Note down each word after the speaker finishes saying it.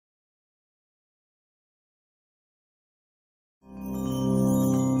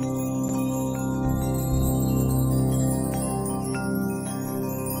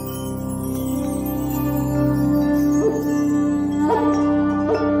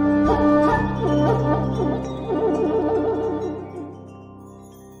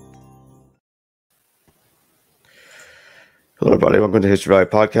Welcome to History Valley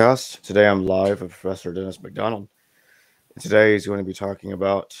Podcast. Today I'm live with Professor Dennis MacDonald. And today he's going to be talking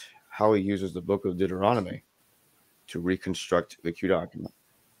about how he uses the book of Deuteronomy to reconstruct the Q document.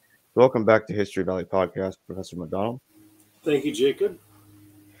 Welcome back to History Valley Podcast, Professor MacDonald. Thank you, Jacob.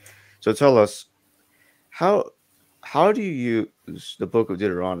 So tell us, how do you use the book of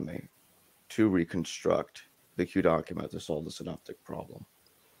Deuteronomy to reconstruct the Q document to solve the synoptic problem?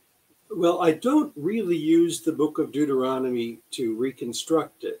 Well, I don't really use the book of Deuteronomy to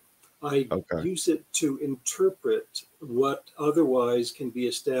reconstruct it. I use it to interpret what otherwise can be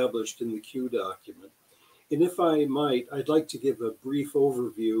established in the Q document. And if I might, I'd like to give a brief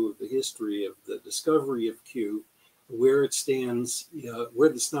overview of the history of the discovery of Q, where it stands, where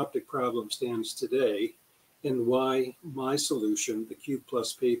the synoptic problem stands today, and why my solution, the Q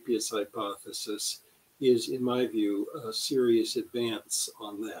plus Papias hypothesis, is, in my view, a serious advance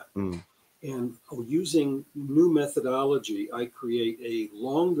on that. And using new methodology, I create a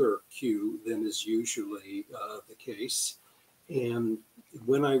longer Q than is usually the case. And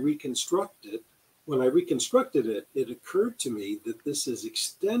when I reconstructed it, it occurred to me that this is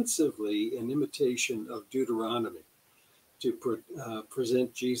extensively an imitation of Deuteronomy to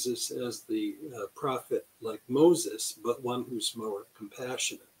present Jesus as the prophet like Moses, but one who's more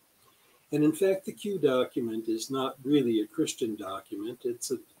compassionate. And in fact, the Q document is not really a Christian document.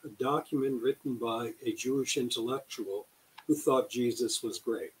 It's a document written by a Jewish intellectual who thought Jesus was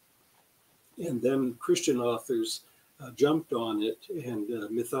great. And then Christian authors jumped on it and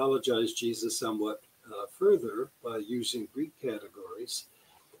mythologized Jesus somewhat further by using Greek categories.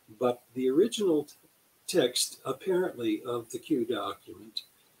 But the original text, apparently, of the Q document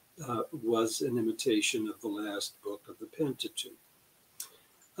was an imitation of the last book of the Pentateuch.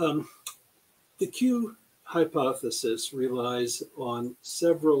 The Q hypothesis relies on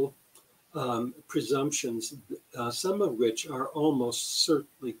several presumptions, some of which are almost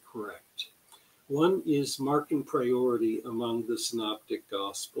certainly correct. One is Markan priority among the synoptic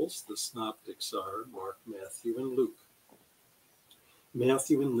gospels. The synoptics are Mark, Matthew, and Luke.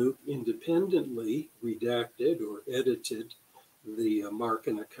 Matthew and Luke independently redacted or edited the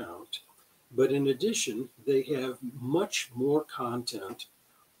Markan account, but in addition, they have much more content,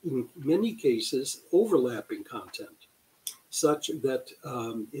 in many cases overlapping content, such that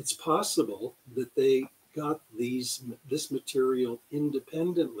it's possible that they got this material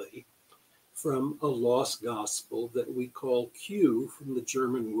independently from a lost gospel that we call Q, from the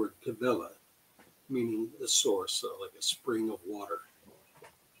German word Quelle, meaning a source, like a spring of water.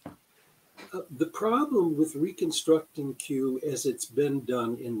 The problem with reconstructing Q as it's been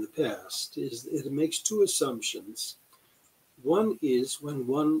done in the past is it makes two assumptions. One is when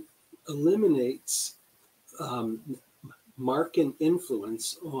one eliminates Markan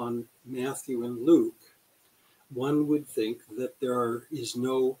influence on Matthew and Luke, one would think that there is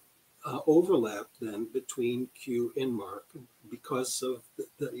no overlap then between Q and Mark because of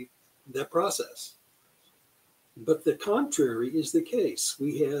that process. But the contrary is the case.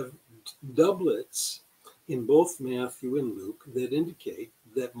 We have doublets in both Matthew and Luke that indicate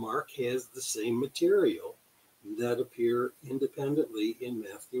that Mark has the same material that appear independently in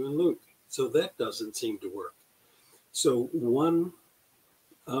Matthew and Luke. So that doesn't seem to work. So one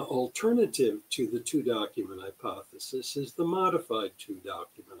alternative to the two-document hypothesis is the modified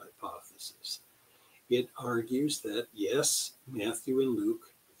two-document hypothesis. It argues that, yes, Matthew and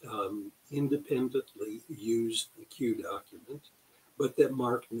Luke independently used the Q document, but that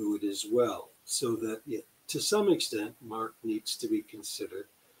Mark knew it as well, so that to some extent, Mark needs to be considered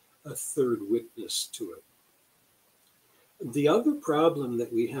a third witness to it. The other problem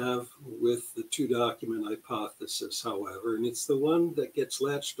that we have with the two-document hypothesis, however, and it's the one that gets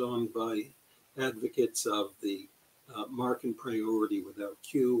latched on by advocates of the Markan priority without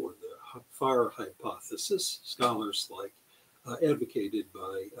Q, or the Farr hypothesis, scholars like advocated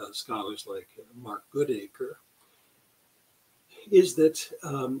by scholars like Mark Goodacre, is that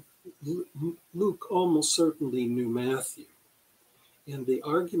Luke almost certainly knew Matthew. And the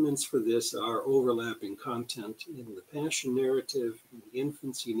arguments for this are overlapping content in the Passion narrative, in the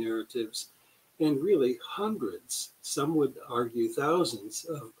infancy narratives, and really hundreds, some would argue thousands,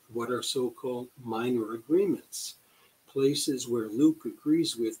 of what are so-called minor agreements, places where Luke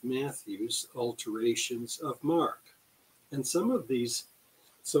agrees with Matthew's alterations of Mark. And some of these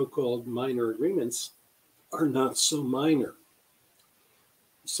so-called minor agreements are not so minor.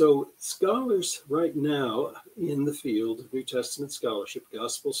 So scholars right now in the field of New Testament scholarship,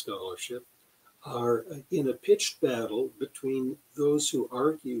 gospel scholarship, are in a pitched battle between those who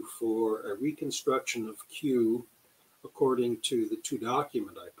argue for a reconstruction of Q according to the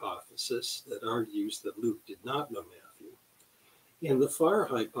two-document hypothesis that argues that Luke did not know Matthew, And the fire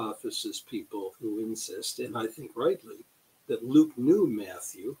hypothesis people who insist, and I think rightly, that Luke knew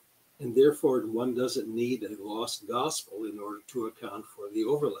Matthew, and therefore one doesn't need a lost gospel in order to account for the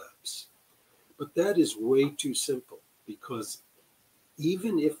overlaps. But that is way too simple, because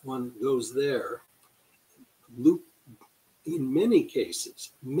even if one goes there, Luke, in many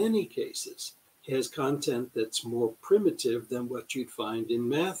cases, has content that's more primitive than what you'd find in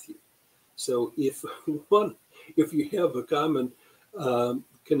Matthew. So if you have a common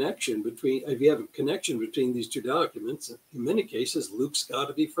connection between these two documents, in many cases, Luke's got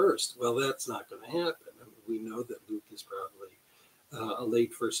to be first. Well, that's not going to happen. I mean, we know that Luke is probably a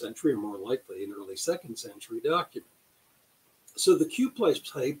late first century, or more likely an early second century document. So the Q plus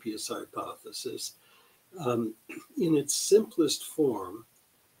Papias hypothesis, in its simplest form,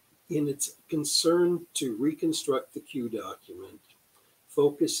 in its concern to reconstruct the Q document,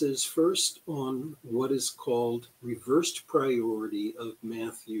 focuses first on what is called reversed priority of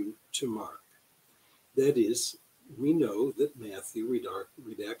Matthew to Mark. That is, we know that Matthew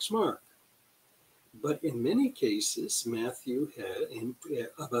redacts Mark. But in many cases, in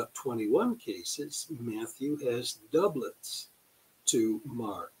about 21 cases, Matthew has doublets to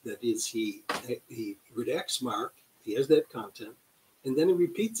Mark. That is, he redacts Mark, he has that content, and then he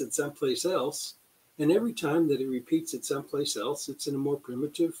repeats it someplace else. And every time that he repeats it someplace else, it's in a more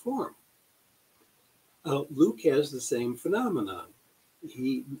primitive form. Luke has the same phenomenon.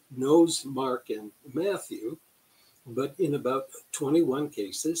 He knows Mark and Matthew, but in about 21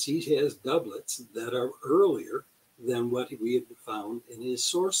 cases, he has doublets that are earlier than what we had found in his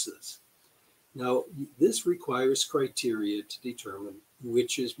sources. Now, this requires criteria to determine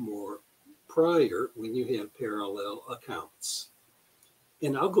which is more prior when you have parallel accounts.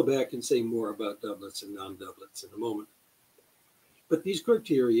 And I'll go back and say more about doublets and non-doublets in a moment. But these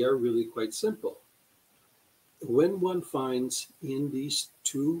criteria are really quite simple. When one finds in these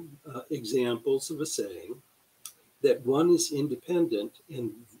two examples of a saying that one is independent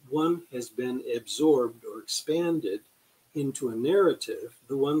and one has been absorbed or expanded into a narrative,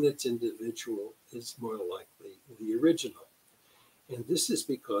 the one that's individual is more likely the original. And this is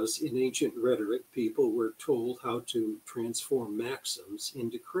because in ancient rhetoric, people were told how to transform maxims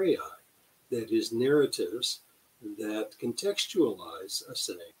into crai, that is, narratives that contextualize a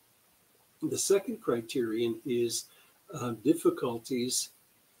saying. The second criterion is difficulties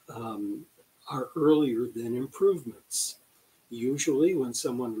are earlier than improvements. Usually, when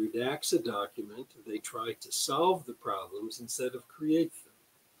someone redacts a document, they try to solve the problems instead of create them.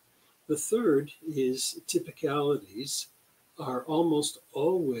 The third is typicalities are almost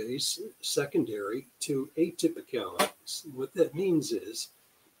always secondary to atypicalities. What that means is,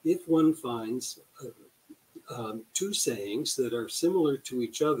 if one finds two sayings that are similar to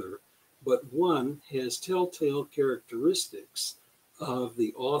each other, but one has telltale characteristics of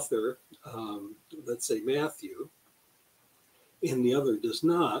the author, let's say Matthew, and the other does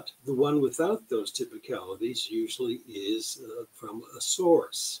not, the one without those typicalities usually is from a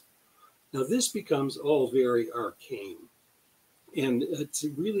source. Now, this becomes all very arcane. And it's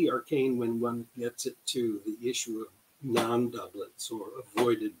really arcane when one gets it to the issue of non-doublets or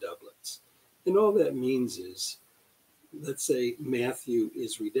avoided doublets. And all that means is, let's say Matthew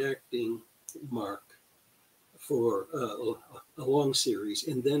is redacting Mark for a long series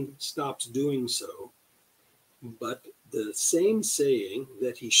and then stops doing so. But the same saying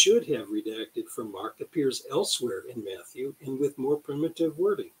that he should have redacted from Mark appears elsewhere in Matthew and with more primitive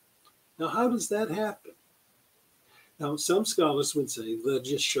wording. Now, how does that happen? Now, some scholars would say that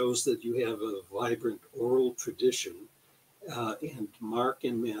just shows that you have a vibrant oral tradition, and Mark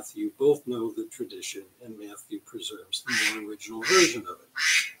and Matthew both know the tradition, and Matthew preserves the more original version of it.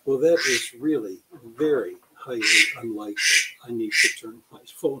 Well, that is really very highly unlikely. I need to turn my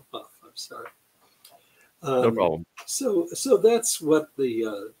phone off. I'm sorry. No problem. So that's what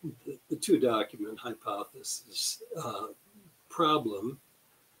the two document hypothesis problem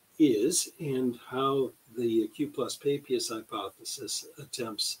is, and how the Q plus Papias hypothesis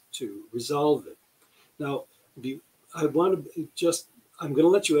attempts to resolve it. Now, I'm going to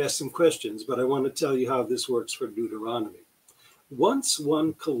let you ask some questions, but I want to tell you how this works for Deuteronomy. Once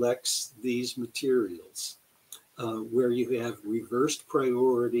one collects these materials, where you have reversed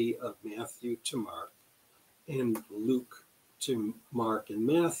priority of Matthew to Mark and Luke to Mark and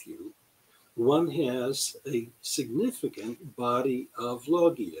Matthew, one has a significant body of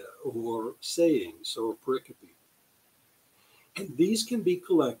logia, or sayings, or pericope. And these can be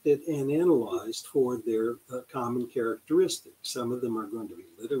collected and analyzed for their common characteristics. Some of them are going to be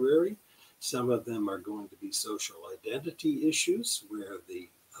literary. Some of them are going to be social identity issues, where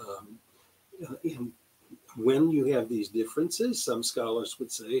in when you have these differences, some scholars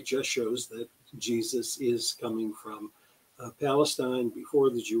would say it just shows that Jesus is coming from Palestine before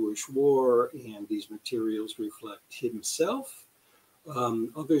the Jewish war, and these materials reflect himself.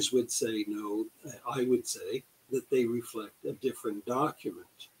 Others would say no. I would say that they reflect a different document.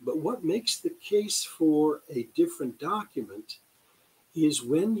 But what makes the case for a different document is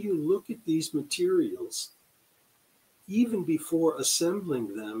when you look at these materials, even before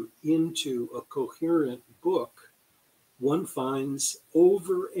assembling them into a coherent book, one finds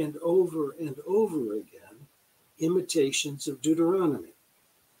over and over and over again imitations of Deuteronomy.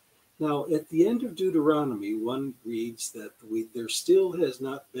 Now, at the end of Deuteronomy, one reads that there still has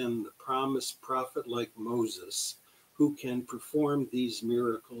not been the promised prophet like Moses who can perform these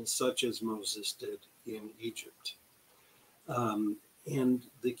miracles such as Moses did in Egypt. And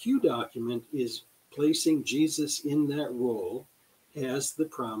the Q document is placing Jesus in that role as the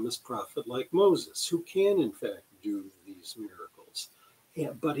promised prophet like Moses, who can in fact do these miracles.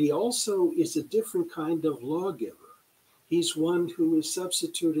 But he also is a different kind of lawgiver. He's one who is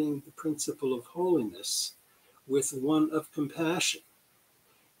substituting the principle of holiness with one of compassion.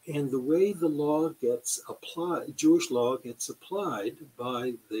 And the way the law gets applied, Jewish law gets applied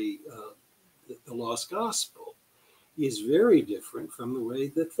by the lost gospel, is very different from the way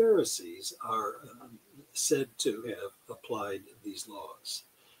that Pharisees are said to have applied these laws.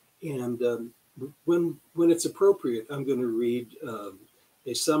 And when it's appropriate, I'm going to read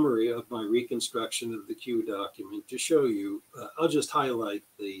a summary of my reconstruction of the Q document to show you. I'll just highlight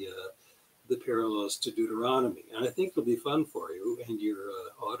the parallels to Deuteronomy, and I think it'll be fun for you and your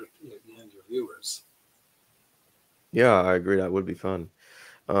and your viewers. Yeah, I agree. That would be fun.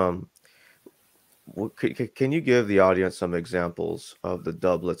 Can you give the audience some examples of the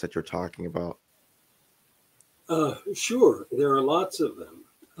doublets that you're talking about? Sure, there are lots of them.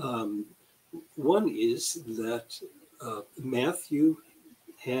 One is that Matthew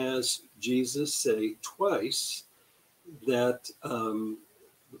has Jesus say twice that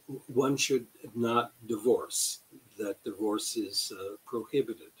one should not divorce, that divorce is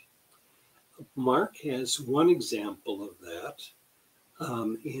prohibited. Mark has one example of that.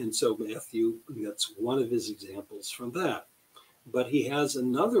 And so Matthew, that's one of his examples from that. But he has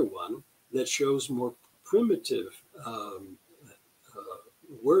another one that shows more primitive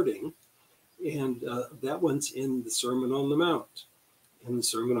wording, and that one's in the Sermon on the Mount. And the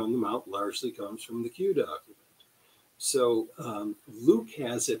Sermon on the Mount largely comes from the Q document. So Luke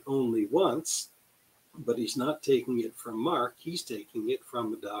has it only once, but he's not taking it from Mark. He's taking it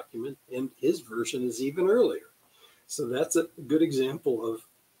from a document, and his version is even earlier. So that's a good example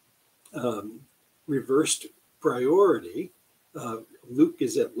of reversed priority. Luke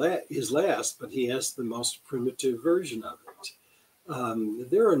is last, but he has the most primitive version of it.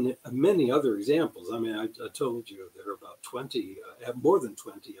 There are many other examples. I mean, I told you there are about 20, more than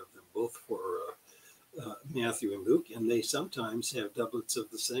 20 of them, both for Matthew and Luke, and they sometimes have doublets of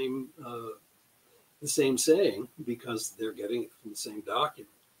the same saying because they're getting it from the same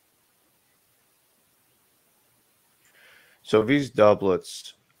document. So these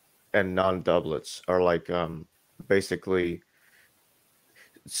doublets and non-doublets are like basically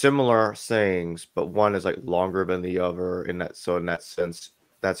similar sayings, but one is like longer than the other. In that sense,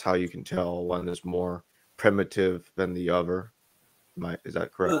 that's how you can tell one is more primitive than the other. Is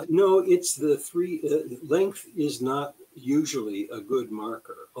that correct? No, it's the three. Length is not usually a good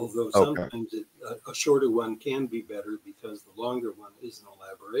marker, although sometimes a shorter one can be better because the longer one is an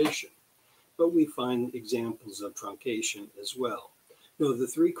elaboration. But we find examples of truncation as well. No, the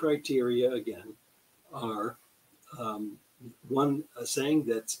three criteria, again, are one, a saying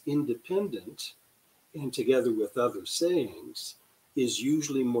that's independent and together with other sayings is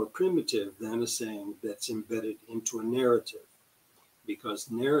usually more primitive than a saying that's embedded into a narrative,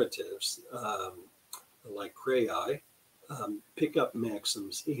 because narratives, like crai, pick up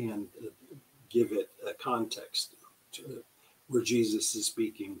maxims and give it a context where Jesus is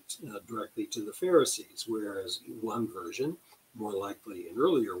speaking directly to the Pharisees, whereas one version, more likely an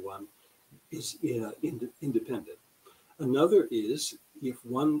earlier one, is independent. Another is if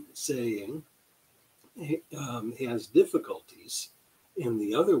one saying has difficulties and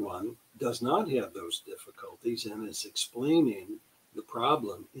the other one does not have those difficulties and is explaining the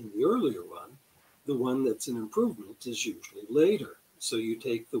problem in the earlier one, the one that's an improvement is usually later. So you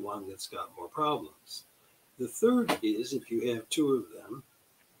take the one that's got more problems. The third is if you have two of them,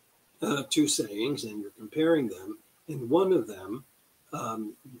 two sayings, and you're comparing them, and one of them,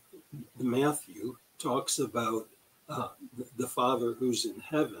 Matthew, talks about the Father who's in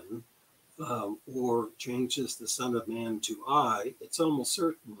heaven, or changes the Son of Man to I, it's almost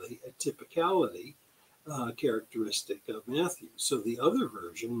certainly a typicality characteristic of Matthew. So the other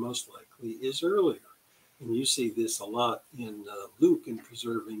version most likely is earlier. And you see this a lot in Luke in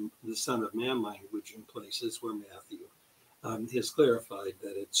preserving the Son of Man language in places where Matthew has clarified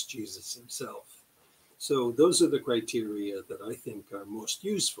that it's Jesus himself. So those are the criteria that I think are most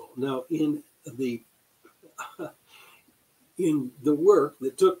useful. Now, in the work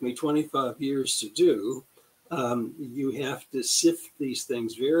that took me 25 years to do, you have to sift these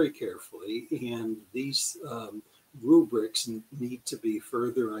things very carefully, and these rubrics need to be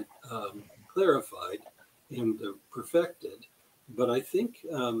further clarified and perfected. But I think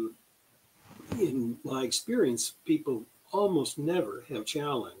in my experience, people almost never have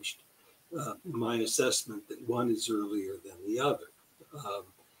challenged my assessment that one is earlier than the other.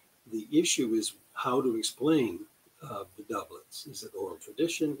 The issue is how to explain the doublets. Is it oral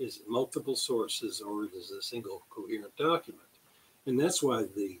tradition? Is it multiple sources? Or is it a single coherent document? And that's why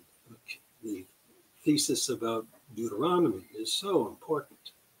the thesis about Deuteronomy is so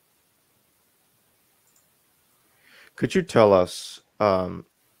important. Could you tell us, hold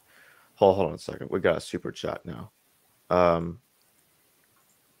on a second. We got a super chat now.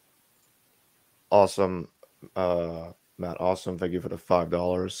 Awesome. Matt, awesome. Thank you for the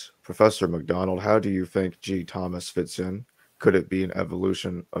 $5. Professor MacDonald, how do you think G. Thomas fits in? Could it be an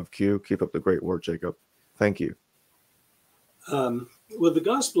evolution of Q? Keep up the great work, Jacob. Thank you. Well, the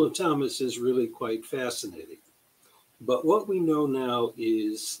Gospel of Thomas is really quite fascinating. But what we know now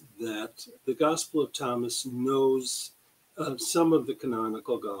is that the Gospel of Thomas knows some of the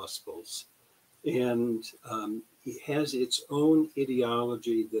canonical Gospels, and it has its own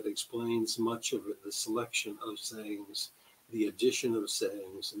ideology that explains much of it, the selection of sayings, the addition of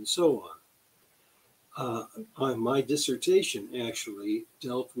sayings, and so on. My dissertation actually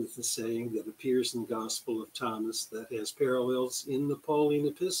dealt with the saying that appears in the Gospel of Thomas that has parallels in the Pauline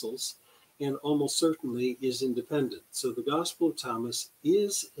epistles and almost certainly is independent. So the Gospel of Thomas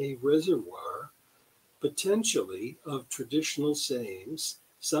is a reservoir, potentially, of traditional sayings,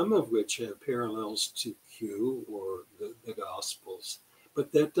 some of which have parallels to Q or the Gospels.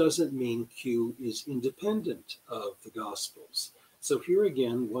 But that doesn't mean Q is independent of the Gospels. So here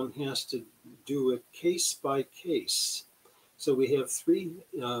again, one has to do it case by case. So we have three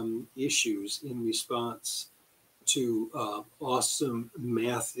issues in response to awesome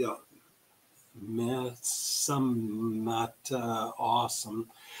math. Awesome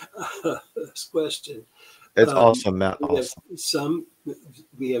question. It's awesome, Matt. Awesome.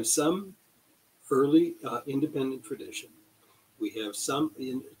 We have some early independent tradition. We have some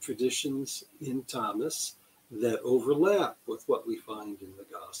traditions in Thomas that overlap with what we find in the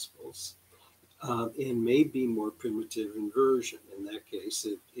Gospels, and may be more primitive in version. In that case,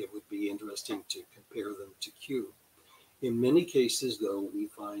 it would be interesting to compare them to Q. In many cases, though, we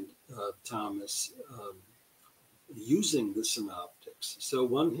find Thomas using the synoptics. So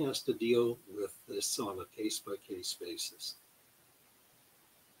one has to deal with this on a case-by-case basis.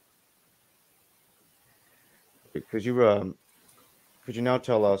 Could you now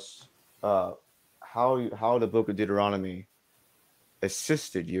tell us how the book of Deuteronomy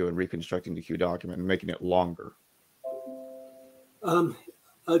assisted you in reconstructing the Q document and making it longer?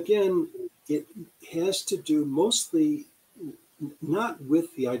 Again, it has to do mostly not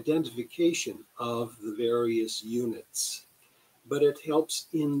with the identification of the various units, but it helps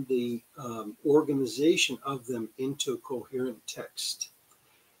in the organization of them into coherent text.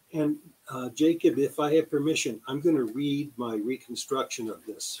 And Jacob, if I have permission, I'm going to read my reconstruction of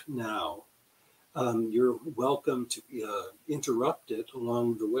this now. You're welcome to interrupt it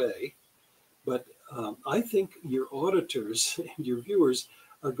along the way, but I think your auditors and your viewers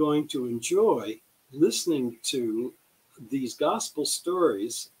are going to enjoy listening to these gospel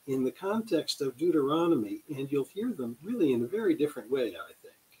stories in the context of Deuteronomy, and you'll hear them really in a very different way, I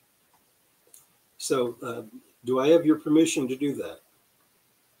think. So do I have your permission to do that?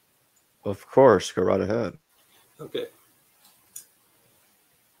 Of course, go right ahead. Okay.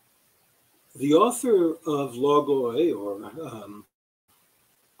 The author of Logoi, or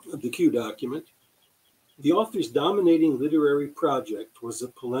the Q document, the author's dominating literary project was a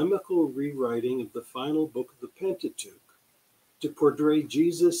polemical rewriting of the final book of the Pentateuch to portray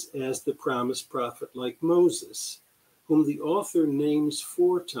Jesus as the promised prophet like Moses, whom the author names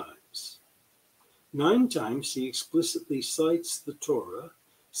 4 times. 9 times he explicitly cites the Torah,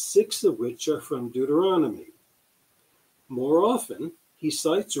 6 of which are from Deuteronomy. More often, he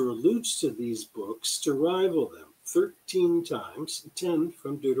cites or alludes to these books to rival them, 13 times, 10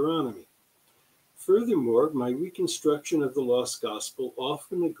 from Deuteronomy. Furthermore, my reconstruction of the Lost Gospel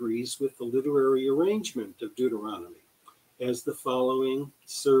often agrees with the literary arrangement of Deuteronomy, as the following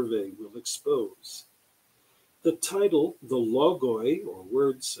survey will expose. The title, the logoi, or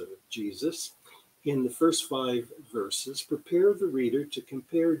words of Jesus, in the first 5 verses, prepare the reader to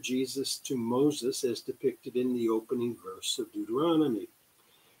compare Jesus to Moses as depicted in the opening verse of Deuteronomy.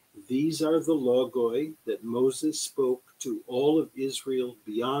 These are the logoi that Moses spoke to all of Israel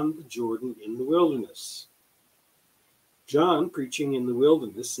beyond the Jordan in the wilderness. John, preaching in the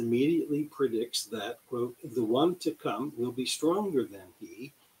wilderness, immediately predicts that, quote, the one to come will be stronger than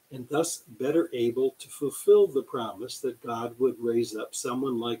he, and thus better able to fulfill the promise that God would raise up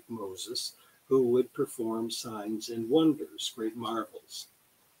someone like Moses who would perform signs and wonders, great marvels.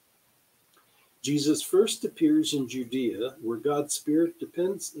 Jesus first appears in Judea, where God's Spirit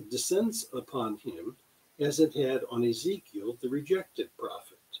descends upon him, as it had on Ezekiel, the rejected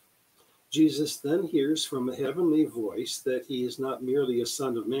prophet. Jesus then hears from a heavenly voice that he is not merely a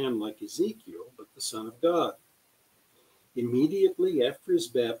son of man like Ezekiel, but the Son of God. Immediately after his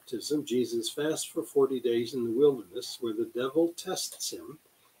baptism, Jesus fasts for 40 days in the wilderness, where the devil tests him,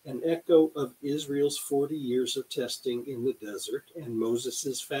 an echo of Israel's 40 years of testing in the desert and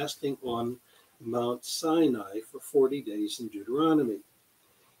Moses' fasting on Mount Sinai for 40 days in Deuteronomy.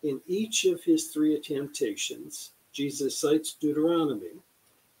 In each of his 3 temptations, Jesus cites Deuteronomy.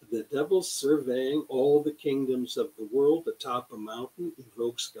 The devil surveying all the kingdoms of the world atop a mountain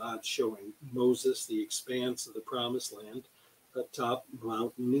evokes God showing Moses the expanse of the promised land atop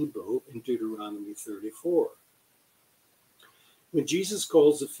Mount Nebo in Deuteronomy 34. When Jesus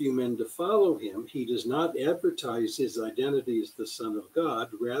calls a few men to follow him, he does not advertise his identity as the Son of God.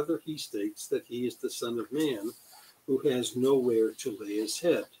 Rather, he states that he is the Son of Man who has nowhere to lay his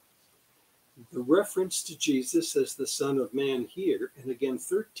head. The reference to Jesus as the Son of Man here, and again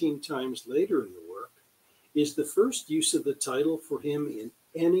 13 times later in the work, is the first use of the title for him in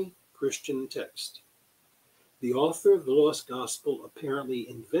any Christian text. The author of the Lost Gospel apparently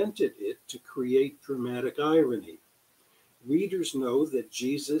invented it to create dramatic irony. Readers know that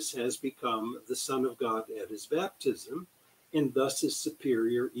Jesus has become the Son of God at his baptism, and thus is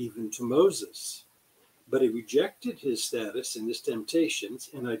superior even to Moses. But he rejected his status in his temptations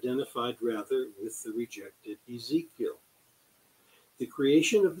and identified rather with the rejected Ezekiel. The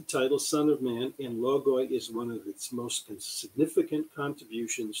creation of the title Son of Man in Logoi is one of its most significant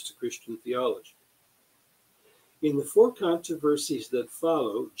contributions to Christian theology. In the 4 controversies that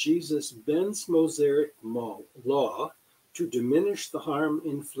follow, Jesus bends Mosaic law to diminish the harm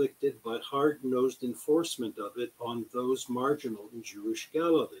inflicted by hard-nosed enforcement of it on those marginal in Jewish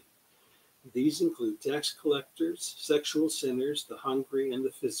Galilee. These include tax collectors, sexual sinners, the hungry, and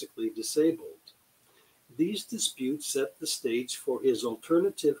the physically disabled. These disputes set the stage for his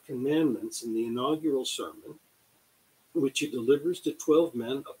alternative commandments in the inaugural sermon, which he delivers to 12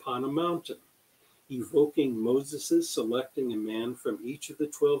 men upon a mountain, evoking Moses' selecting a man from each of the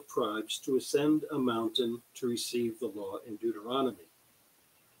 12 tribes to ascend a mountain to receive the law in Deuteronomy.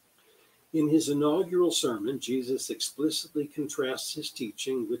 In his inaugural sermon, Jesus explicitly contrasts his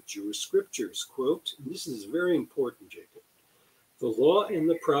teaching with Jewish scriptures. Quote, this is very important, Jacob. The law and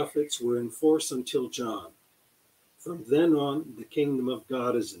the prophets were in force until John. From then on, the kingdom of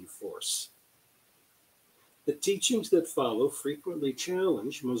God is in force. The teachings that follow frequently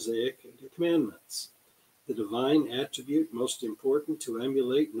challenge Mosaic commandments. The divine attribute most important to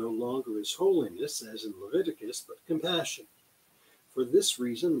emulate no longer is holiness, as in Leviticus, but compassion. For this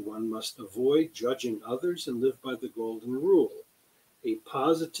reason, one must avoid judging others and live by the golden rule, a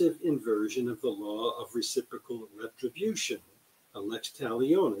positive inversion of the law of reciprocal retribution, a lex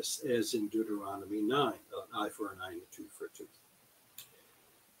talionis, as in Deuteronomy 9, an eye for an eye and a tooth for a tooth.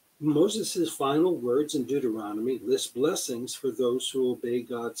 Moses' final words in Deuteronomy list blessings for those who obey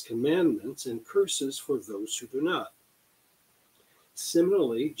God's commandments and curses for those who do not.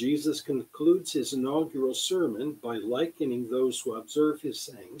 Similarly, Jesus concludes his inaugural sermon by likening those who observe his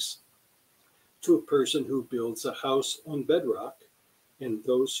sayings to a person who builds a house on bedrock, and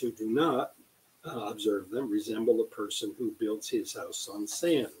those who do not observe them resemble a person who builds his house on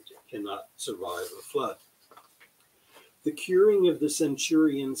sand and cannot survive a flood. The curing of the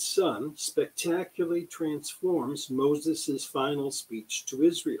centurion's son spectacularly transforms Moses' final speech to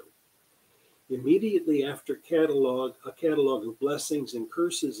Israel. Immediately after a catalog of blessings and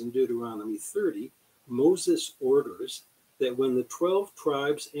curses in Deuteronomy 30, Moses orders that when the 12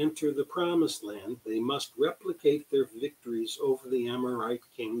 tribes enter the promised land, they must replicate their victories over the Amorite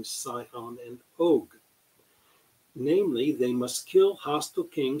kings Sihon and Og. Namely, they must kill hostile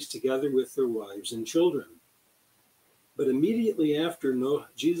kings together with their wives and children. But immediately after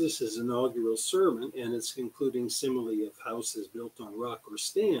Jesus' inaugural sermon and its concluding simile of houses built on rock or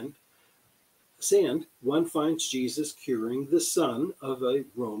sand, And one finds Jesus curing the son of a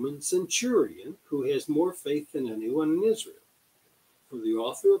Roman centurion who has more faith than anyone in Israel. For the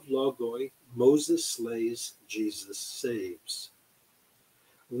author of Logoi, Moses slays, Jesus saves.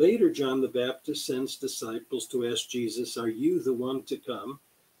 Later, John the Baptist sends disciples to ask Jesus, "Are you the one to come,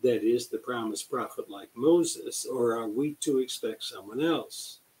 that is, the promised prophet like Moses, or are we to expect someone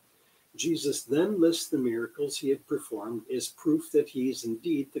else?" Jesus then lists the miracles he had performed as proof that he is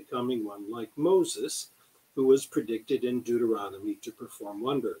indeed the coming one like Moses, who was predicted in Deuteronomy to perform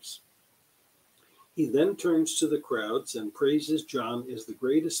wonders. He then turns to the crowds and praises John as the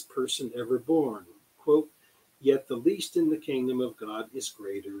greatest person ever born. Quote, "Yet the least in the kingdom of God is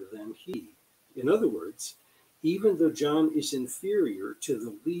greater than he." In other words, even though John is inferior to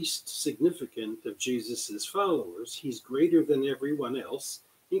the least significant of Jesus' followers, he's greater than everyone else,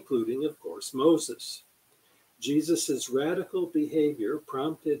 including, of course, Moses. Jesus' radical behavior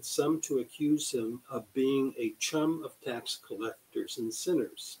prompted some to accuse him of being a chum of tax collectors and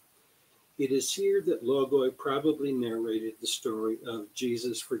sinners. It is here that Logoi probably narrated the story of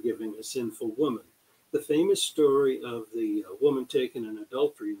Jesus forgiving a sinful woman. The famous story of the woman taken in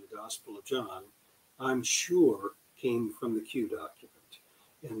adultery in the Gospel of John, I'm sure, came from the Q document,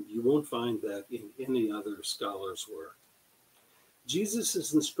 and you won't find that in any other scholar's work.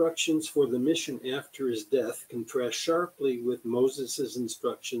 Jesus' instructions for the mission after his death contrast sharply with Moses'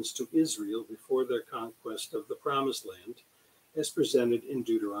 instructions to Israel before their conquest of the Promised Land, as presented in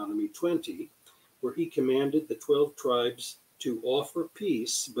Deuteronomy 20, where he commanded the 12 tribes to offer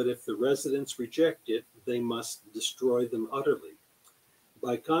peace, but if the residents reject it, they must destroy them utterly.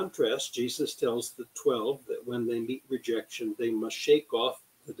 By contrast, Jesus tells the 12 that when they meet rejection, they must shake off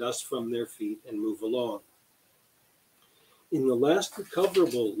the dust from their feet and move along. In the last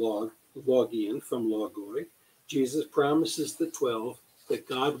recoverable logion from Logoi, Jesus promises the 12 that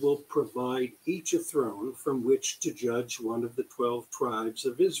God will provide each a throne from which to judge one of the 12 tribes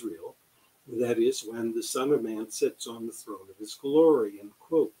of Israel, that is, when the Son of Man sits on the throne of his glory, end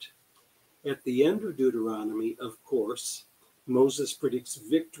quote. At the end of Deuteronomy, of course, Moses predicts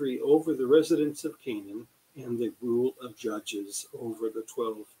victory over the residents of Canaan and the rule of judges over the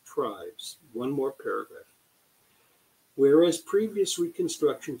 12 tribes. One more paragraph. Whereas previous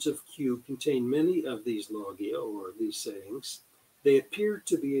reconstructions of Q contain many of these logia, or these sayings, they appear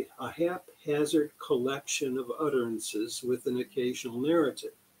to be a haphazard collection of utterances with an occasional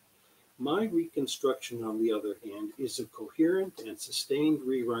narrative. My reconstruction, on the other hand, is a coherent and sustained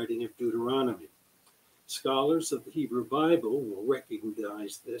rewriting of Deuteronomy. Scholars of the Hebrew Bible will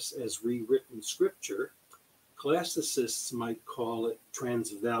recognize this as rewritten scripture. Classicists might call it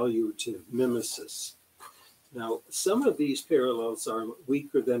transvaluative mimesis. Now, some of these parallels are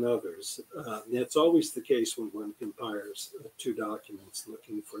weaker than others. That's always the case when one compares two documents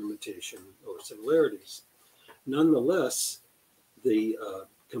looking for imitation or similarities. Nonetheless, the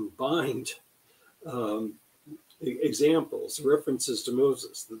combined examples, references to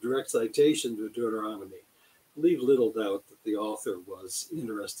Moses, the direct citation to Deuteronomy, leave little doubt that the author was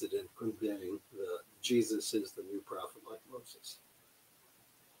interested in conveying that Jesus is the new prophet like Moses.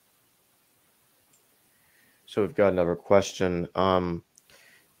 So we've got another question.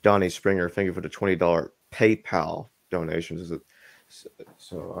 Donnie Springer, thank you for the $20 PayPal donations.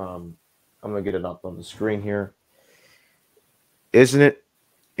 So I'm going to get it up on the screen here. Isn't it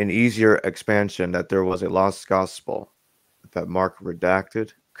an easier expansion that there was a lost gospel that Mark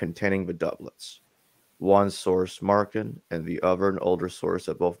redacted containing the doublets? One source Markan and the other an older source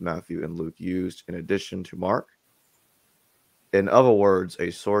that both Matthew and Luke used in addition to Mark? In other words, a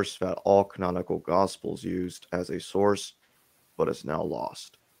source that all canonical gospels used as a source, but is now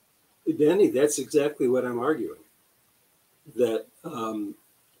lost. Danny, that's exactly what I'm arguing. That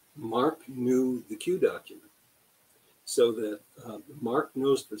Mark knew the Q document, so that Mark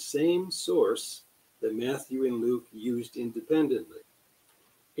knows the same source that Matthew and Luke used independently.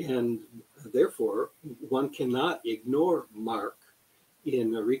 And therefore, one cannot ignore Mark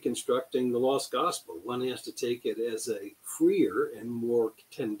in reconstructing the lost gospel. One has to take it as a freer and more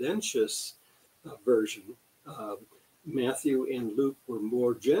tendentious version. Matthew and Luke were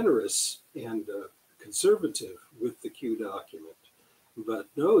more generous and conservative with the Q document. But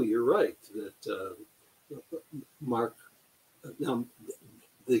no, you're right that Mark, now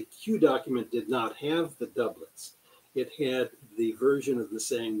the Q document did not have the doublets. It had the version of the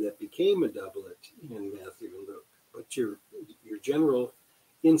saying that became a doublet in Matthew and Luke. But your general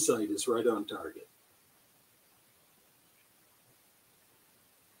insight is right on target.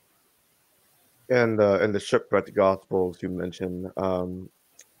 And in the shipwrecked Gospels, you mentioned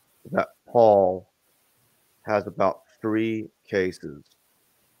that Paul has about 3 cases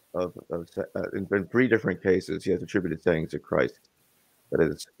in three different cases, he has attributed sayings to Christ that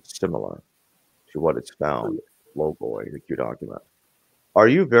is similar to what is found locally in the Q document. Are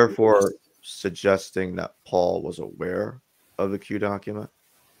you therefore suggesting that Paul was aware of the Q document?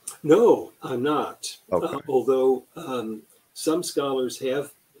 No, I'm not. Okay. Although some scholars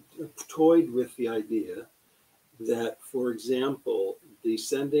have toyed with the idea that, for example, the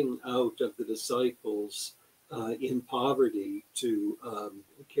sending out of the disciples in poverty to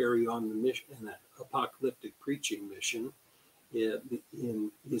carry on the mission, an apocalyptic preaching mission,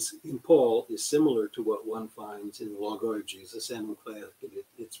 in Paul is similar to what one finds in the Logos of Jesus and in Clare.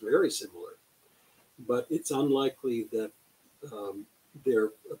 It's very similar, but it's unlikely that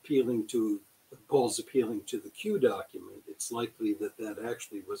they're appealing to Paul's appealing to the Q document. It's likely that that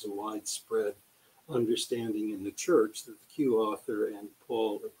actually was a widespread understanding in the church that the Q author and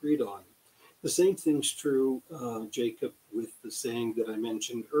Paul agreed on. The same thing's true, Jacob, with the saying that I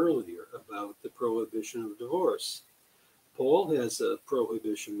mentioned earlier about the prohibition of divorce. Paul has a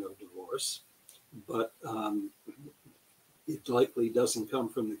prohibition of divorce, but it likely doesn't come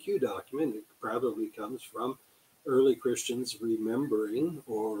from the Q document. It probably comes from early Christians remembering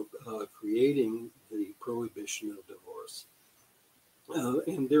or creating the prohibition of divorce.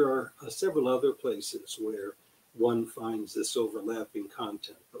 And there are several other places where one finds this overlapping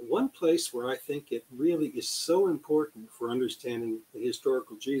content. But one place where I think it really is so important for understanding the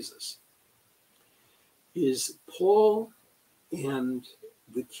historical Jesus is Paul and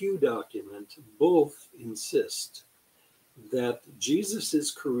the Q document both insist that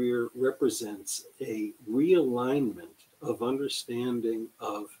Jesus's career represents a realignment of understanding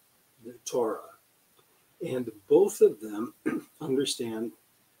of the Torah. And both of them understand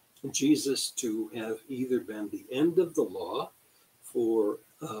Jesus to have either been the end of the law for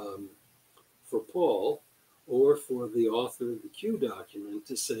Paul, or for the author of the Q document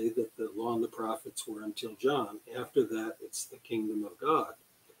to say that the law and the prophets were until John. After that, it's the kingdom of God.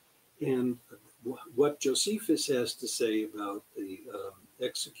 And what Josephus has to say about the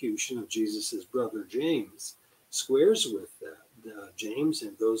execution of Jesus's brother James squares with that. James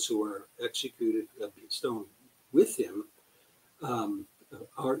and those who are executed, stoned with him,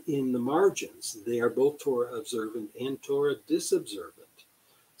 are in the margins. They are both Torah observant and Torah disobservant.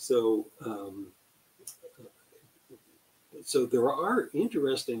 So, so there are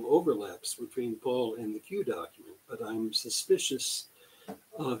interesting overlaps between Paul and the Q document, but I'm suspicious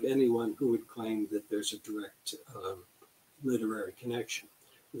of anyone who would claim that there's a direct literary connection,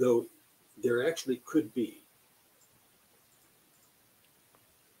 though there actually could be.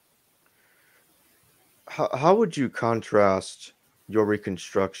 How would you contrast your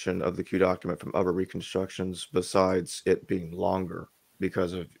reconstruction of the Q document from other reconstructions besides it being longer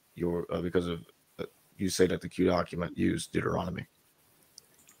because of your you say that the Q document used Deuteronomy?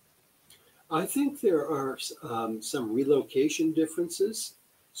 I think there are some relocation differences.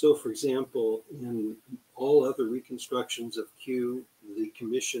 So, for example, in all other reconstructions of Q, the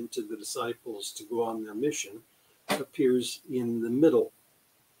commission to the disciples to go on their mission appears in the middle.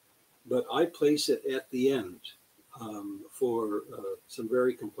 But I place it at the end for some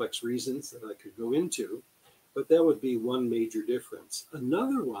very complex reasons that I could go into. But that would be one major difference.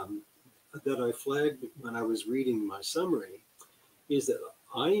 Another one that I flagged when I was reading my summary is that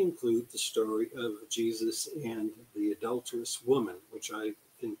I include the story of Jesus and the adulterous woman, which I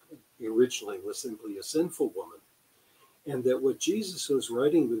think originally was simply a sinful woman. And that what Jesus was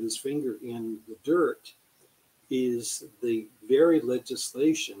writing with his finger in the dirt is the very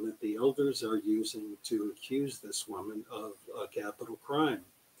legislation that the elders are using to accuse this woman of a capital crime.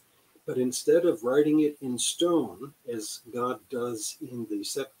 But instead of writing it in stone, as God does in the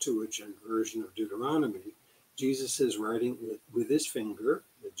Septuagint version of Deuteronomy, Jesus is writing with his finger,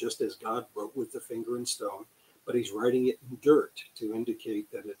 just as God wrote with the finger in stone, but he's writing it in dirt to indicate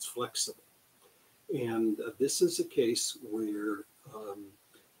that it's flexible. And this is a case where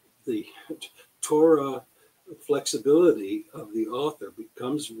the Torah flexibility of the author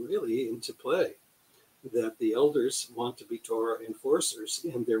becomes really into play, that the elders want to be Torah enforcers,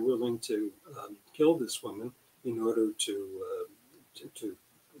 and they're willing to kill this woman in order to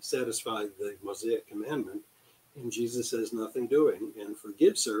satisfy the Mosaic commandment. And Jesus has nothing doing and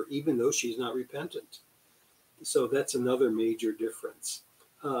forgives her, even though she's not repentant. So that's another major difference.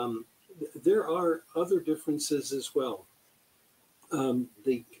 There are other differences as well.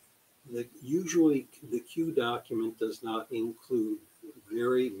 Usually the Q document does not include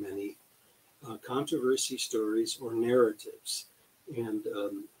very many controversy stories or narratives. And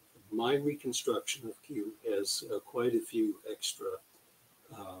my reconstruction of Q has quite a few extra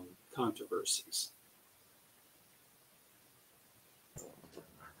controversies.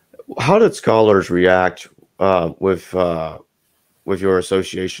 How did scholars react with your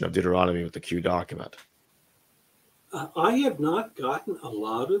association of Deuteronomy with the Q document? I have not gotten a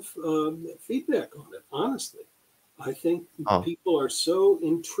lot of feedback on it, honestly. I think people are so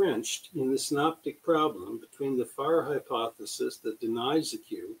entrenched in the synoptic problem between the fire hypothesis that denies the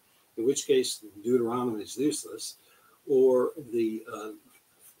Q, in which case Deuteronomy is useless, or the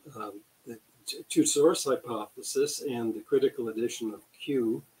two-source hypothesis and the critical edition of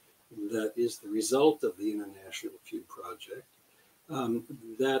Q that is the result of the International Q Project,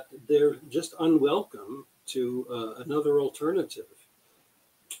 that they're just unwelcome to another alternative.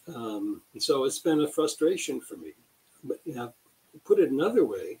 So it's been a frustration for me. But put it another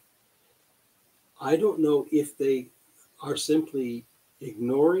way, I don't know if they are simply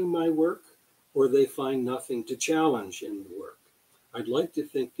ignoring my work or they find nothing to challenge in the work. I'd like to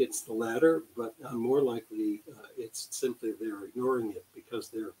think it's the latter, but more likely it's simply they're ignoring it because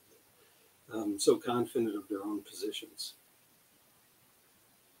they're so confident of their own positions.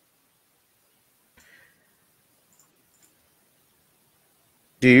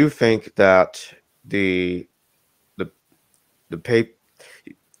 Do you think that the paper,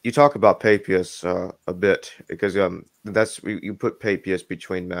 you talk about Papias a bit because that's you put Papias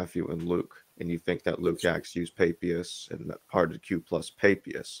between Matthew and Luke, and you think that Luke Acts used Papias and that part of the Q plus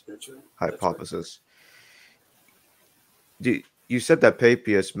Papias hypothesis. You said that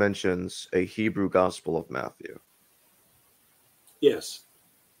Papias mentions a Hebrew Gospel of Matthew. Yes.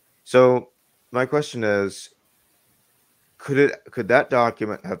 So my question is, could that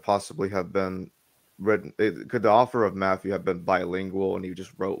document have possibly have been written? Could the author of Matthew have been bilingual and he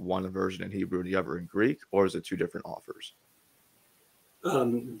just wrote one version in Hebrew and the other in Greek, or is it two different authors?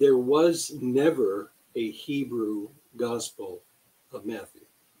 There was never a Hebrew Gospel of Matthew,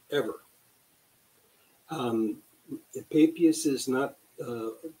 ever. Papias is not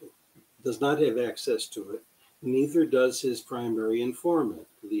does not have access to it. Neither does his primary informant,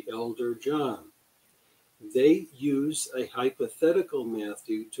 the elder John. They use a hypothetical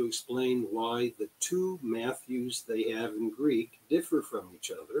Matthew to explain why the two Matthews they have in Greek differ from each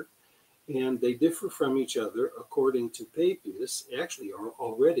other. And they differ from each other according to Papias, actually, or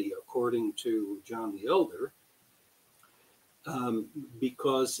already according to John the Elder,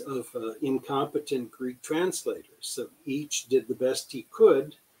 because of incompetent Greek translators. So each did the best he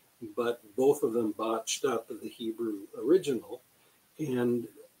could, but both of them botched up the Hebrew original. And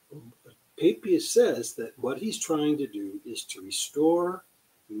Papias says that what he's trying to do is to restore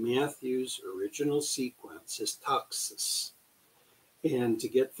Matthew's original sequence, his taxis, and to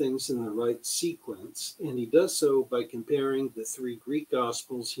get things in the right sequence. And he does so by comparing the three Greek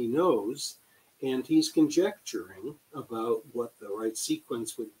Gospels he knows, and he's conjecturing about what the right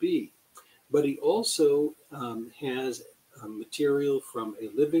sequence would be. But he also has material from a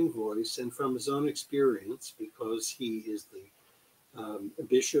living voice and from his own experience, because he is the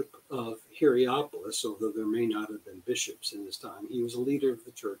bishop of Hierapolis, although there may not have been bishops in his time. He was a leader of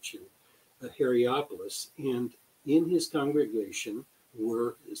the church in Hierapolis, and in his congregation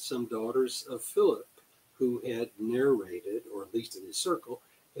were some daughters of Philip who had narrated, or at least in his circle,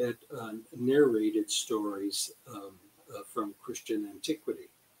 had narrated stories from Christian antiquity.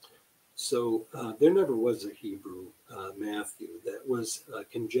 So there never was a Hebrew Matthew. That was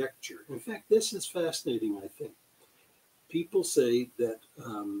conjecture. In fact, this is fascinating, I think. People say that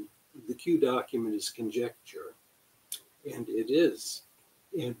the Q document is conjecture, and it is.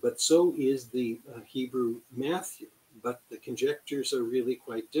 But so is the Hebrew Matthew. But the conjectures are really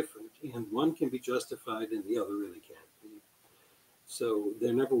quite different, and one can be justified and the other really can't be. So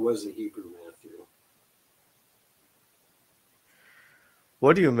there never was a Hebrew Matthew.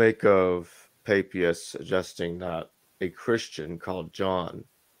 What do you make of Papias suggesting that a Christian called John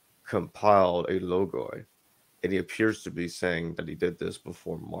compiled a logoi, and he appears to be saying that he did this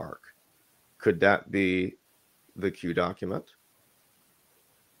before Mark? Could that be the Q document?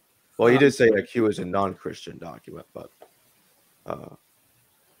 Well, he did say that Q is a non-Christian document, but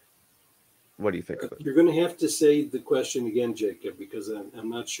what do you think of it? You're going to have to say the question again, Jacob, because I'm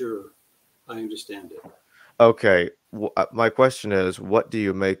not sure I understand it. Okay. My question is, what do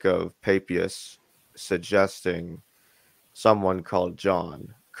you make of Papias suggesting someone called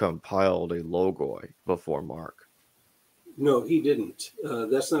John compiled a logoi before Mark? No, he didn't.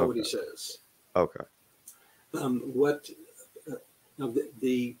 That's not what he says. Okay.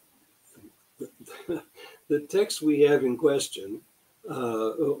 The text we have in question,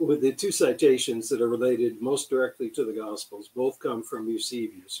 with the two citations that are related most directly to the Gospels, both come from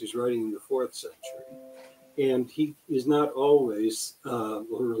Eusebius, who's writing in the 4th century. And he is not always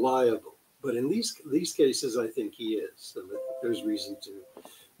reliable. But in these cases, I think he is. So there's reason to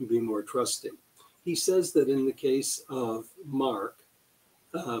be more trusting. He says that in the case of Mark,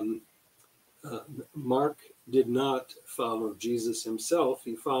 Mark did not follow Jesus himself.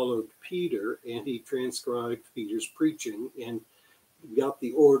 He followed Peter, and he transcribed Peter's preaching and got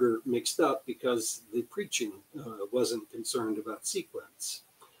the order mixed up because the preaching wasn't concerned about sequence.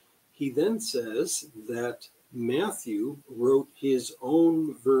 He then says that Matthew wrote his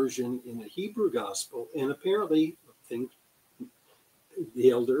own version in a Hebrew gospel, and apparently the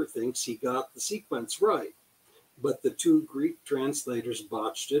elder thinks he got the sequence right. But the two Greek translators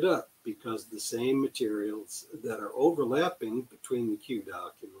botched it up because the same materials that are overlapping between the Q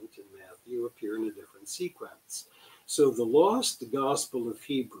document and Matthew appear in a different sequence. So the lost Gospel of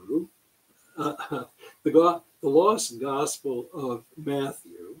Hebrew, the lost Gospel of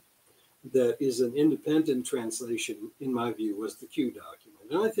Matthew, that is an independent translation, in my view, was the Q document.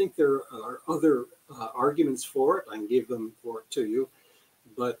 And I think there are other arguments for it. I can give them to you,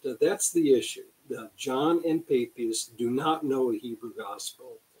 but that's the issue. John and Papias do not know a Hebrew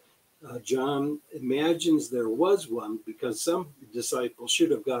gospel. John imagines there was one because some disciples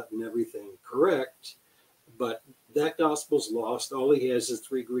should have gotten everything correct, but that gospel's lost. All he has is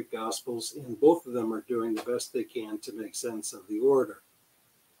 3 Greek gospels, and both of them are doing the best they can to make sense of the order.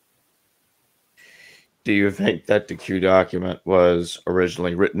 Do you think that the Q document was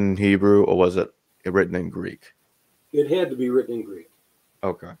originally written in Hebrew, or was it written in Greek? It had to be written in Greek.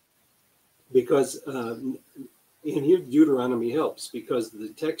 Okay. Because, and here Deuteronomy helps, because the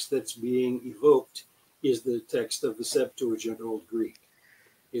text that's being evoked is the text of the Septuagint Old Greek.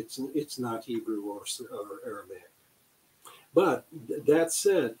 It's not Hebrew or Aramaic. But that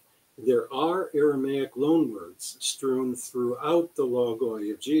said, there are Aramaic loanwords strewn throughout the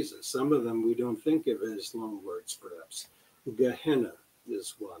Logoi of Jesus. Some of them we don't think of as loanwords, perhaps. Gehenna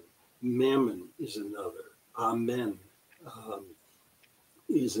is one. Mammon is another. Amen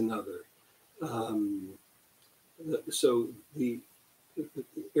is another. So the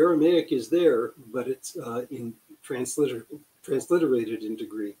Aramaic is there, but it's transliterated into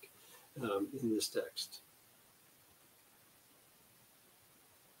Greek in this text.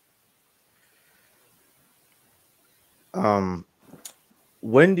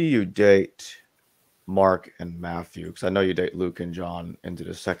 When do you date Mark and Matthew? Because I know you date Luke and John into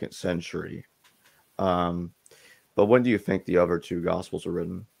the 2nd century. But when do you think the other 2 gospels were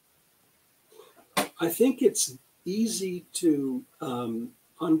written? I think it's easy to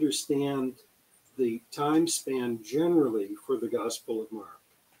understand the time span generally for the Gospel of Mark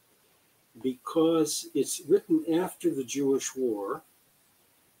because it's written after the Jewish War,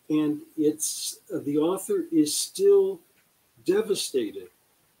 and the author is still devastated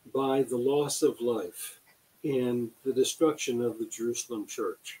by the loss of life and the destruction of the Jerusalem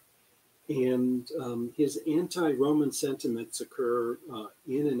church. And his anti-Roman sentiments occur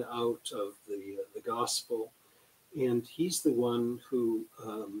in and out of the gospel. And he's the one who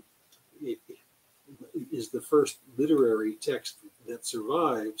is the first literary text that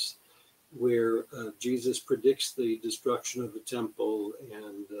survives where Jesus predicts the destruction of the temple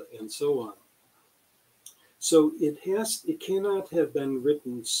and so on. So it cannot have been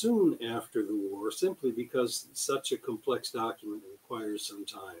written soon after the war simply because such a complex document requires some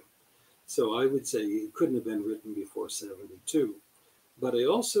time. So I would say it couldn't have been written before 72. But I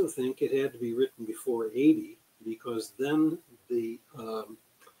also think it had to be written before 80 because then the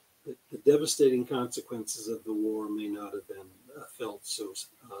devastating consequences of the war may not have been felt so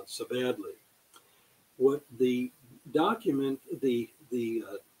badly. What the document, the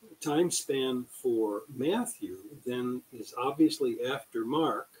time span for Matthew then is obviously after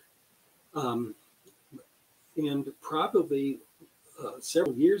Mark, and probably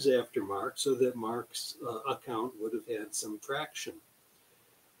several years after Mark, so that Mark's account would have had some traction.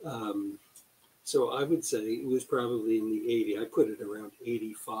 So I would say it was probably in the 80. I put it around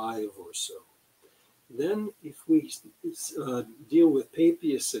 85 or so. Then if we deal with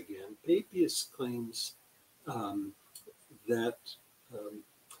Papias again, Papias claims that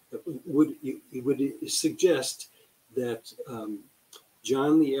it would suggest that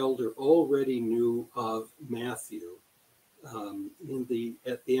John the Elder already knew of Matthew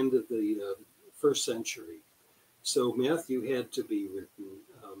at the end of the 1st century. So Matthew had to be written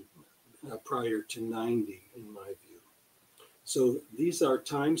prior to 90, in my view. So these are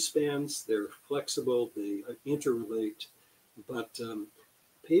time spans. They're flexible. They interrelate. But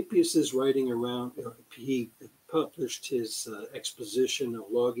Papias is writing around. He published his exposition of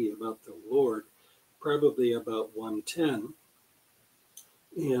Logi about the Lord probably about 110.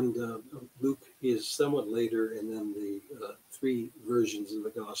 And Luke is somewhat later, and then the 3 versions of the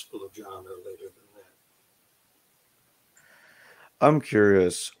Gospel of John are later than I'm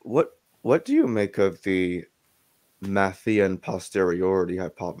curious, what do you make of the Matthean posteriority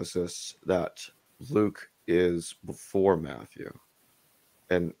hypothesis that Luke is before Matthew,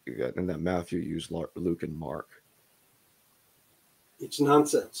 and that Matthew used Luke and Mark? It's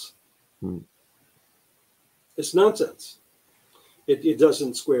nonsense. Hmm. It's nonsense. It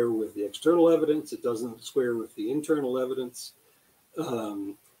doesn't square with the external evidence. It doesn't square with the internal evidence.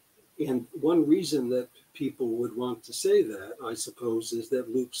 And one reason that people would want to say that, I suppose, is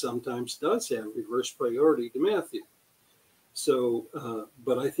that Luke sometimes does have reverse priority to Matthew. So,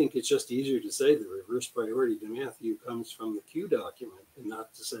 but I think it's just easier to say the reverse priority to Matthew comes from the Q document, and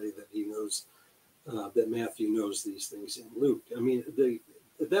not to say that he knows that Matthew knows these things in Luke. I mean,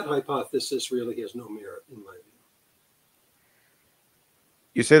 that hypothesis really has no merit in my view.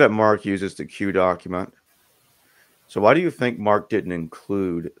 You say that Mark uses the Q document. So why do you think Mark didn't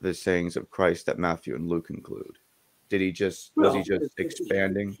include the sayings of Christ that Matthew and Luke include? Was he just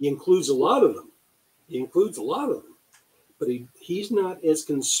expanding? He includes a lot of them. He includes a lot of them. But he's not as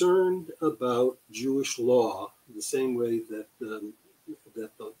concerned about Jewish law the same way that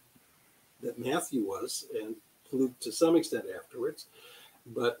that Matthew was, and Luke to some extent afterwards.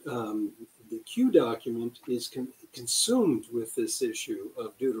 But the Q document is consumed with this issue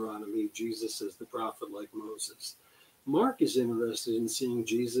of Deuteronomy, Jesus as the prophet like Moses. Mark is interested in seeing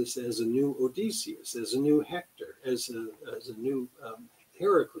Jesus as a new Odysseus, as a new Hector, as a new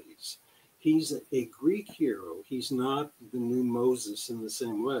Heracles. He's a Greek hero. He's not the new Moses in the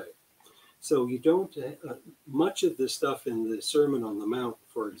same way. So you don't, much of the stuff in the Sermon on the Mount,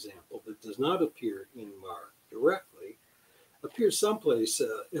 for example, that does not appear in Mark directly, appears someplace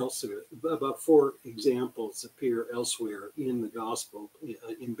elsewhere. About 4 examples appear elsewhere in the gospel,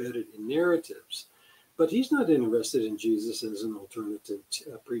 embedded in narratives. But he's not interested in Jesus as an alternative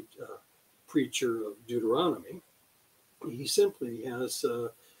preacher of Deuteronomy. He simply has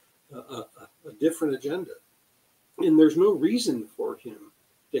a different agenda. And there's no reason for him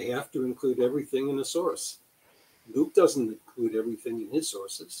to have to include everything in a source. Luke doesn't include everything in his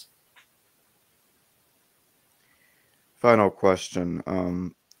sources. Final question.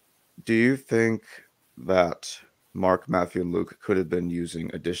 Do you think that Mark, Matthew, and Luke could have been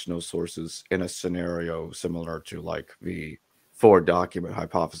using additional sources in a scenario similar to like the 4-document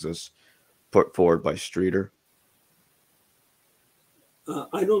hypothesis put forward by Streeter?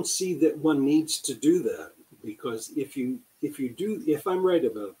 I don't see that one needs to do that, because if I'm right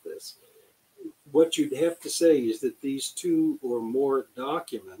about this, what you'd have to say is that these 2 or more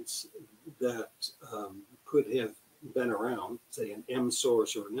documents that could have been around, say an M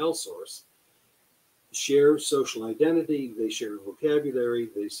source or an L source, share social identity, they share vocabulary,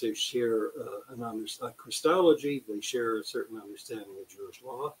 they share a Christology, they share a certain understanding of Jewish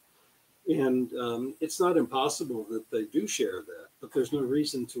law. And it's not impossible that they do share that, but there's no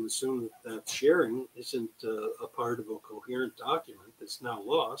reason to assume that sharing isn't a part of a coherent document that's now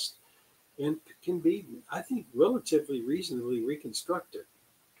lost and can be, I think, relatively reasonably reconstructed.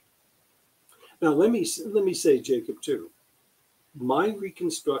 Now, let me say, Jacob, too, my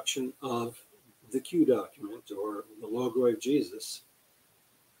reconstruction of the Q document, or the Logoi of Jesus,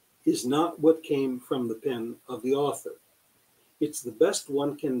 is not what came from the pen of the author. It's the best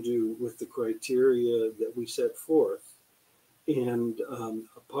one can do with the criteria that we set forth. And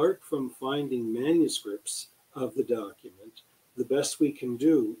apart from finding manuscripts of the document, the best we can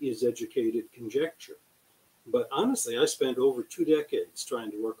do is educated conjecture. But honestly, I spent over 2 decades trying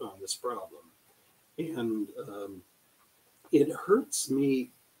to work on this problem. And it hurts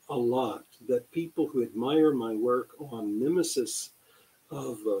me a lot that people who admire my work on mimesis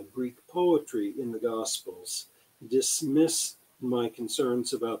of Greek poetry in the Gospels dismiss my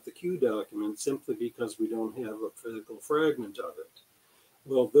concerns about the Q document simply because we don't have a physical fragment of it.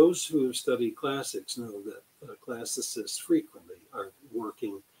 Well, those who have studied classics know that classicists frequently are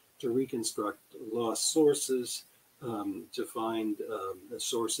working to reconstruct lost sources, to find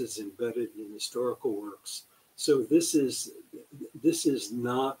sources embedded in historical works. So this is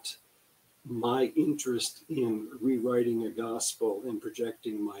not my interest in rewriting a gospel and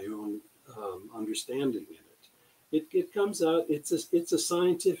projecting my own understanding in it. It comes out, it's a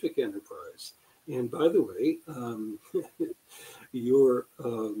scientific enterprise. And by the way,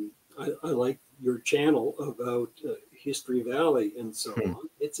 I like your channel about History Valley and so on.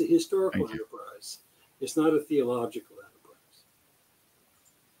 It's a historical enterprise. It's not a theological enterprise.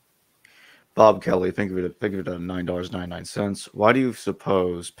 Bob Kelly, think of it at $9.99. Why do you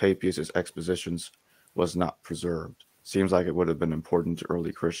suppose Papias' expositions was not preserved? Seems like it would have been important to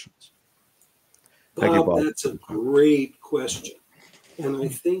early Christians. Bob, that's a great question. And I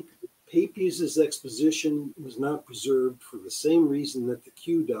think Papias' exposition was not preserved for the same reason that the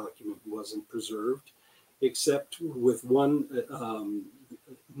Q document wasn't preserved, except with one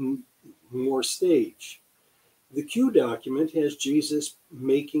more stage. The Q document has Jesus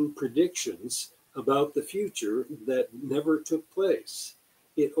making predictions about the future that never took place.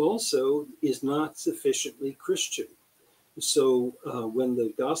 It also is not sufficiently Christian. So when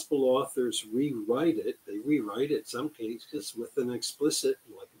the gospel authors rewrite it, they rewrite it in some cases with an explicit,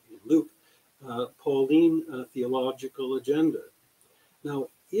 like in Luke, Pauline theological agenda. Now,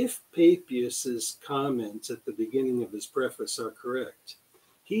 if Papias's comments at the beginning of his preface are correct,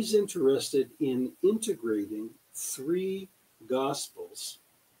 he's interested in integrating three gospels,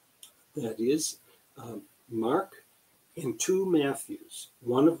 that is, Mark and two Matthews,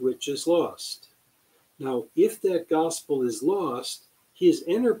 one of which is lost. Now, if that gospel is lost, his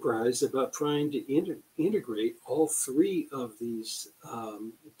enterprise about trying to integrate all three of these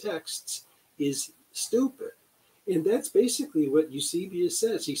texts is stupid. And that's basically what Eusebius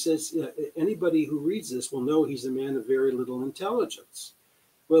says. He says, anybody who reads this will know he's a man of very little intelligence.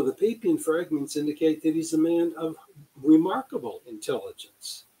 Well, the Papian fragments indicate that he's a man of remarkable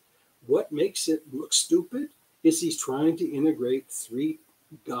intelligence. What makes it look stupid is he's trying to integrate three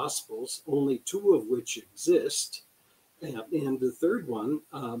gospels, only two of which exist. And the third one,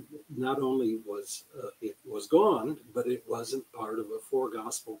 not only was it was gone, but it wasn't part of a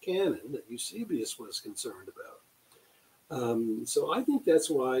four-gospel canon that Eusebius was concerned about. So I think that's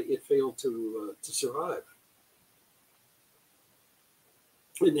why it failed to survive.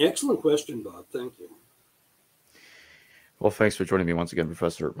 An excellent question, Bob. Thank you. Well, thanks for joining me once again,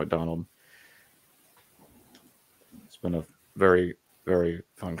 Professor MacDonald. It's been a very, very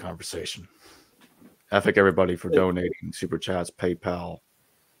fun conversation. I thank everybody for donating, super chats, PayPal.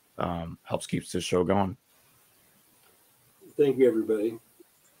 Helps keeps this show going. Thank you, everybody.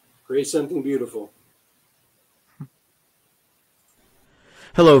 Create something beautiful.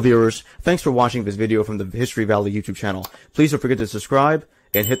 Hello, viewers. Thanks for watching this video from the History Valley YouTube channel. Please don't forget to subscribe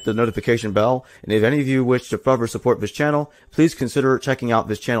and hit the notification bell. And if any of you wish to further support this channel, please consider checking out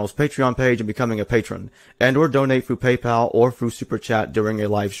this channel's Patreon page and becoming a patron, and or donate through PayPal or through Super Chat during a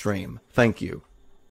live stream. Thank you.